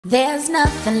There's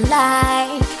nothing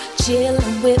like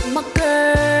chilling with my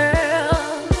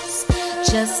girls.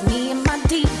 Just me and my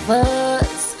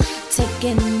divas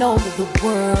taking over the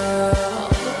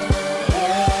world.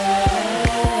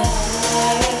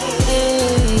 Hey,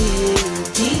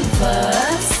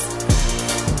 divas.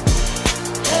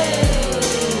 Hey,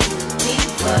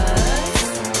 divas.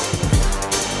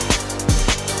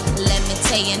 Let me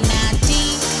tell you now.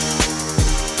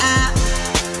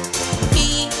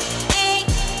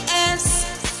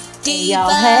 Yo,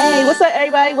 hey, what's up,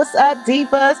 everybody? What's up,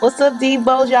 divas? What's up,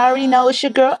 divos? Y'all already know it's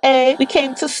your girl A. We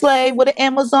came to slay with an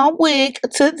Amazon wig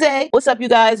today. What's up, you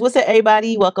guys? What's up,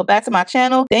 everybody? Welcome back to my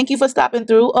channel. Thank you for stopping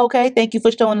through. Okay, thank you for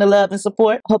showing the love and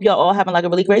support. Hope y'all all having like a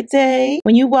really great day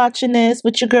when you watching this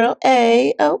with your girl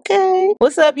A. Okay,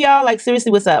 what's up, y'all? Like,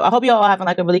 seriously, what's up? I hope y'all all having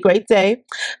like a really great day.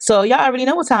 So y'all already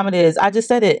know what time it is. I just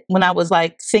said it when I was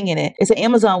like singing it. It's an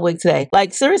Amazon wig today.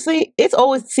 Like, seriously, it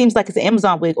always seems like it's an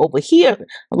Amazon wig over here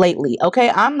lately.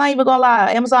 Okay, I'm not even gonna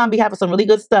lie. Amazon be having some really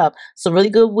good stuff, some really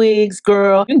good wigs,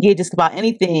 girl. You can get just about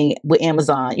anything with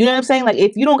Amazon. You know what I'm saying? Like,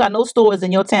 if you don't got no stores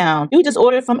in your town, you just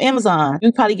order it from Amazon.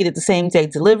 You probably get it the same day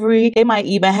delivery. They might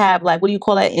even have like, what do you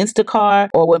call that, Instacart,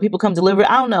 or when people come deliver.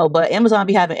 I don't know, but Amazon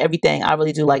be having everything. I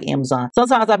really do like Amazon.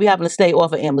 Sometimes I be having to stay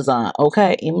off of Amazon.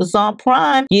 Okay, Amazon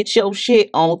Prime, get your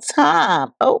shit on time.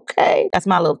 Okay, that's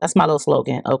my little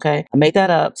slogan. Okay, I made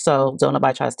that up, so don't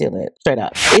nobody try to steal it. Straight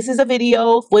up. This is a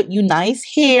video with Unice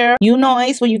here.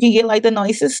 Unice, where you can get like the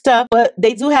nicest stuff, but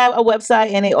they do have a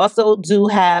website and they also do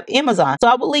have Amazon. So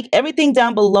I will link everything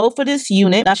down below for this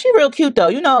unit. Now, she real cute though.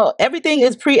 You know, everything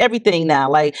is everything now.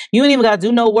 Like, you ain't even got to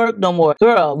do no work no more.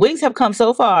 Girl, wigs have come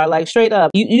so far, like straight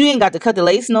up. You ain't got to cut the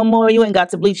lace no more. You ain't got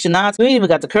to bleach the knots. You ain't even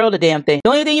got to curl the damn thing. The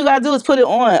only thing you got to do is put it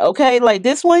on, okay? Like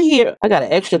this one here, I got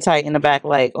it extra tight in the back,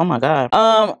 like, oh my God.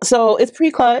 So it's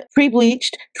pre-cut,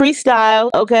 pre-bleached,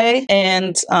 pre-styled, okay?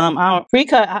 And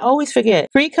pre-cut, I always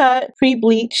forget. Pre-cut,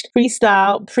 pre-bleached,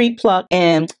 pre-styled, pre-plucked,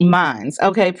 and mines.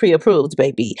 Okay, pre-approved,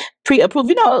 baby. Pre-approved.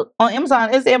 You know, on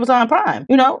Amazon, it's Amazon Prime.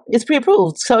 You know, it's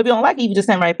pre-approved. So if you don't like it, you can just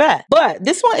send right back. But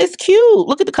this one is cute.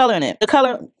 Look at the color in it. The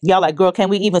color, y'all like, girl, can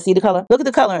we even see the color? Look at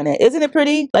the color in it. Isn't it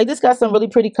pretty? Like, this got some really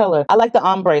pretty color. I like the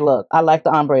ombre look. I like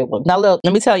the ombre look. Now look,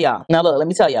 let me tell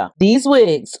y'all. These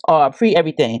wigs are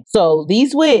pre-everything. So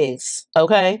these wigs,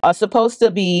 okay, are supposed to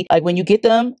be like when you get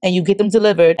them and you get them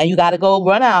delivered and you got to go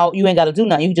run out, you ain't got to do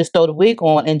nothing. You just throw the wig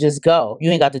on and just go. You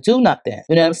ain't got to do nothing.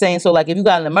 You know what I'm saying? So like, if you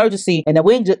got an emergency and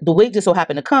the wig just so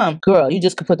happened to come, girl, you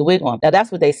just could put the wig on. Now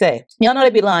that's what they say. Y'all know they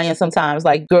be lying sometimes.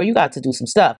 Like, girl, you got to do some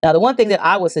stuff. Now the one thing that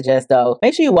I would suggest though,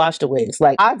 make sure you wash the wigs.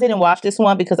 Like, I didn't wash this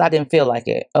one because I didn't feel like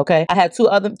it. Okay, I had too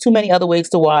many other wigs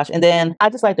to wash, and then I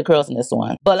just like the curls in this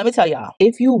one. But let me tell y'all,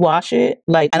 if you wash it,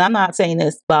 like, and I'm not saying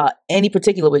this about any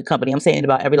particular wig company, I'm saying it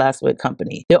about every last wig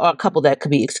company. There are a couple that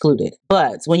could be excluded,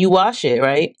 but when you wash it,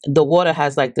 right, the water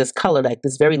has like this color, like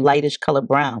this very lightish color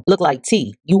brown, look like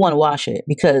tea. You want to wash it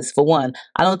because, for one,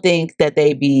 I don't think that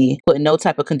they be putting no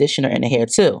type of conditioner in the hair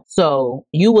too. So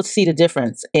you will see the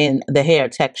difference in the hair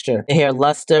texture, the hair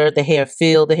luster, the hair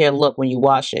feel, the hair look when you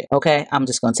wash it. Okay, I'm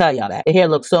just gonna tell y'all that the hair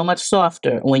looks so much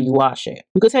softer when you wash it.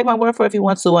 You could take my word for it if you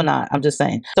want to or not. I'm just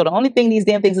saying. So the only thing these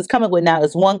damn things is coming with now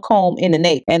is one comb in the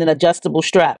nape and an adjustable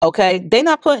strap. Okay, they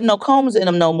not putting no combs in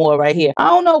them no more right here. I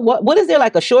don't know what is there,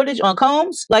 like a shortage on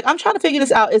combs? Like, I'm trying to figure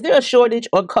this out. Is there a shortage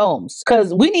on combs?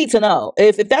 Because we need to know.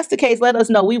 If that's the case, let us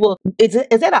know. We will. Is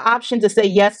that an option to say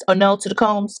yes or no to the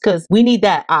combs? Because we need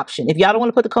that option. If y'all don't want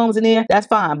to put the combs in there, that's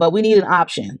fine. But we need an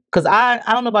option. Because I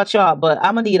don't know about y'all, but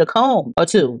I'm gonna need a comb or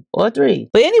two or three.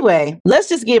 But anyway, let's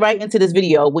just get right into this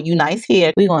video with Unice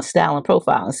here. We're gonna style and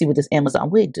profile and see what this Amazon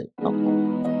wig do. Okay.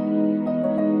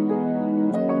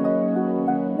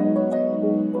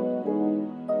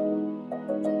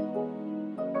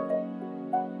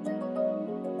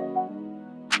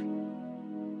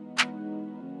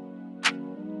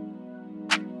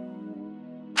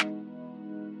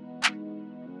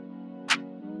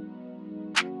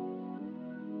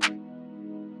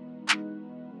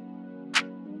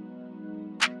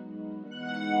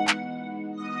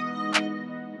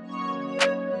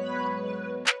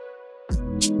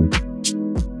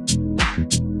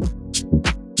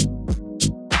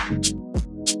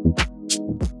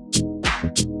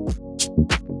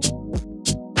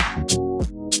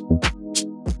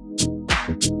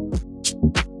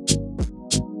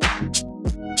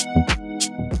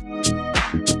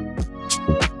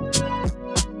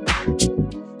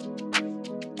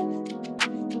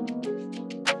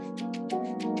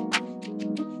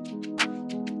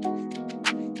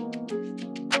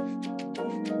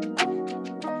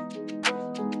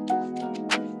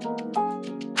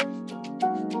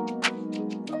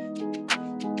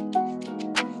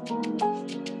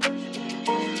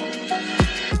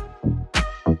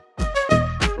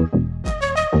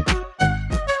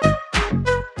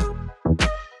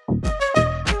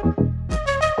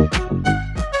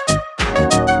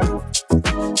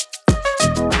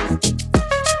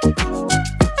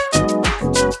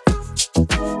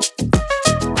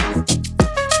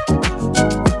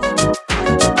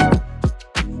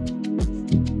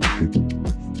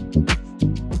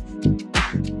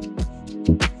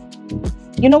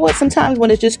 you know what, sometimes when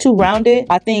it's just too rounded,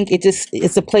 I think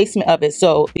it's a placement of it.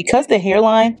 So because the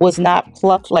hairline was not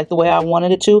plucked like the way I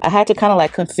wanted it to, I had to kind of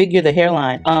like configure the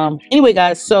hairline. Anyway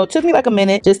guys, so it took me like a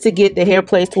minute just to get the hair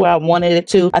placed where I wanted it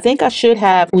to. I think I should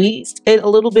have tweezed it a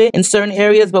little bit in certain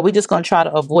areas, but we're just going to try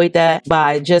to avoid that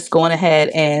by just going ahead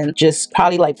and just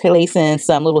probably like placing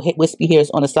some little wispy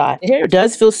hairs on the side. The hair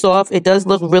does feel soft. It does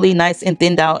look really nice and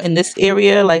thinned out in this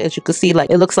area. Like as you can see, like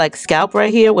it looks like scalp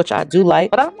right here, which I do like,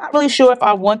 but I'm not really sure if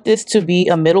I want this to be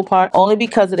a middle part only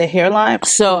because of the hairline.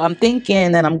 So I'm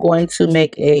thinking that I'm going to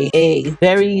make a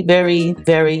very, very,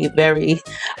 very, very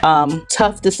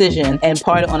tough decision and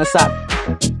part it on the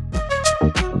side.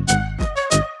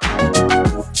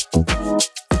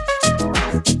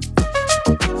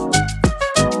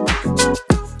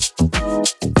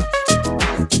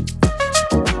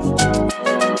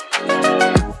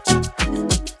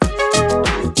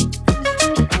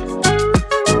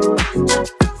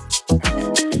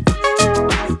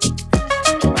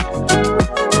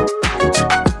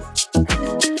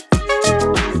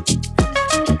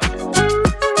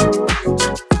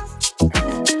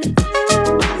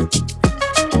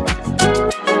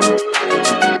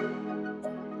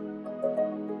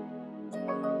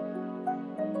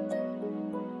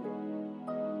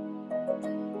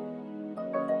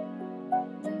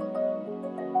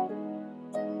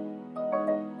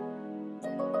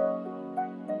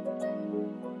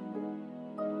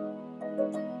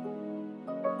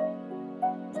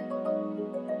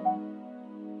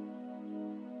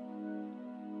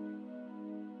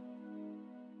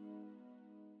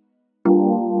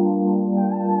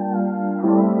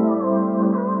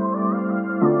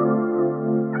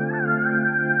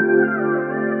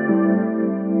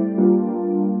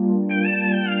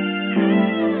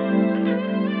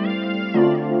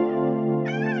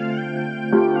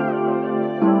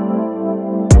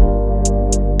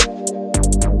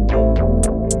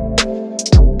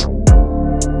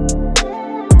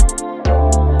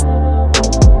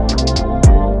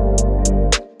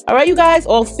 All right, you guys,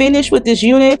 all finished with this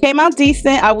unit. Came out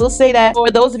decent. I will say that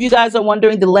for those of you guys are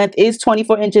wondering, the length is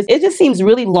 24 inches. It just seems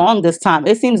really long this time.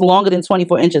 It seems longer than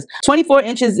 24 inches. 24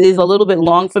 inches is a little bit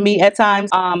long for me at times.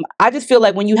 I just feel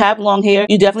like when you have long hair,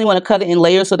 you definitely want to cut it in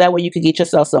layers so that way you can get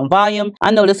yourself some volume.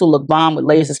 I know this will look bomb with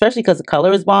layers, especially because the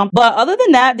color is bomb. But other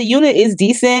than that, the unit is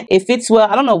decent. It fits well.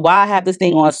 I don't know why I have this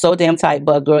thing on so damn tight,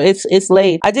 but girl, it's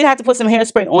laid. I did have to put some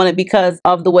hairspray on it because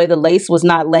of the way the lace was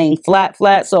not laying flat,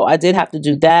 so I did have to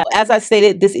do that. As I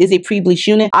stated, this is a pre-bleach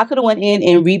unit. I could have went in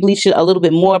and re-bleached it a little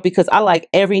bit more because I like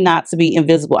every knot to be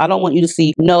invisible. I don't want you to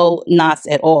see no knots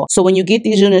at all. So when you get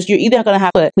these units, you're either going to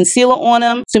have to put concealer on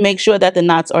them to make sure that the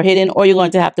knots are hidden, or you're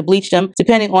going to have to bleach them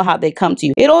depending on how they come to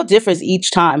you. It all differs each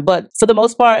time, but for the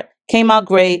most part, came out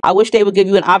great. I wish they would give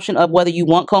you an option of whether you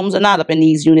want combs or not up in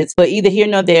these units, but either here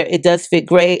nor there, it does fit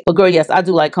great. But girl, yes, I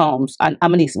do like combs. I'm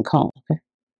gonna need some combs, okay?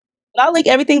 But I'll link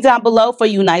everything down below for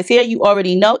you nice here. You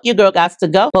already know your girl got to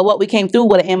go. But what we came through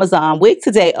with an Amazon wig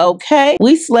today, okay?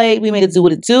 We slayed. We made it do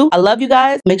what it do. I love you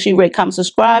guys. Make sure you rate, comment,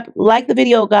 subscribe. Like the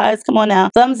video, guys. Come on now.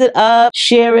 Thumbs it up.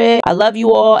 Share it. I love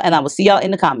you all. And I will see y'all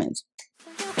in the comments.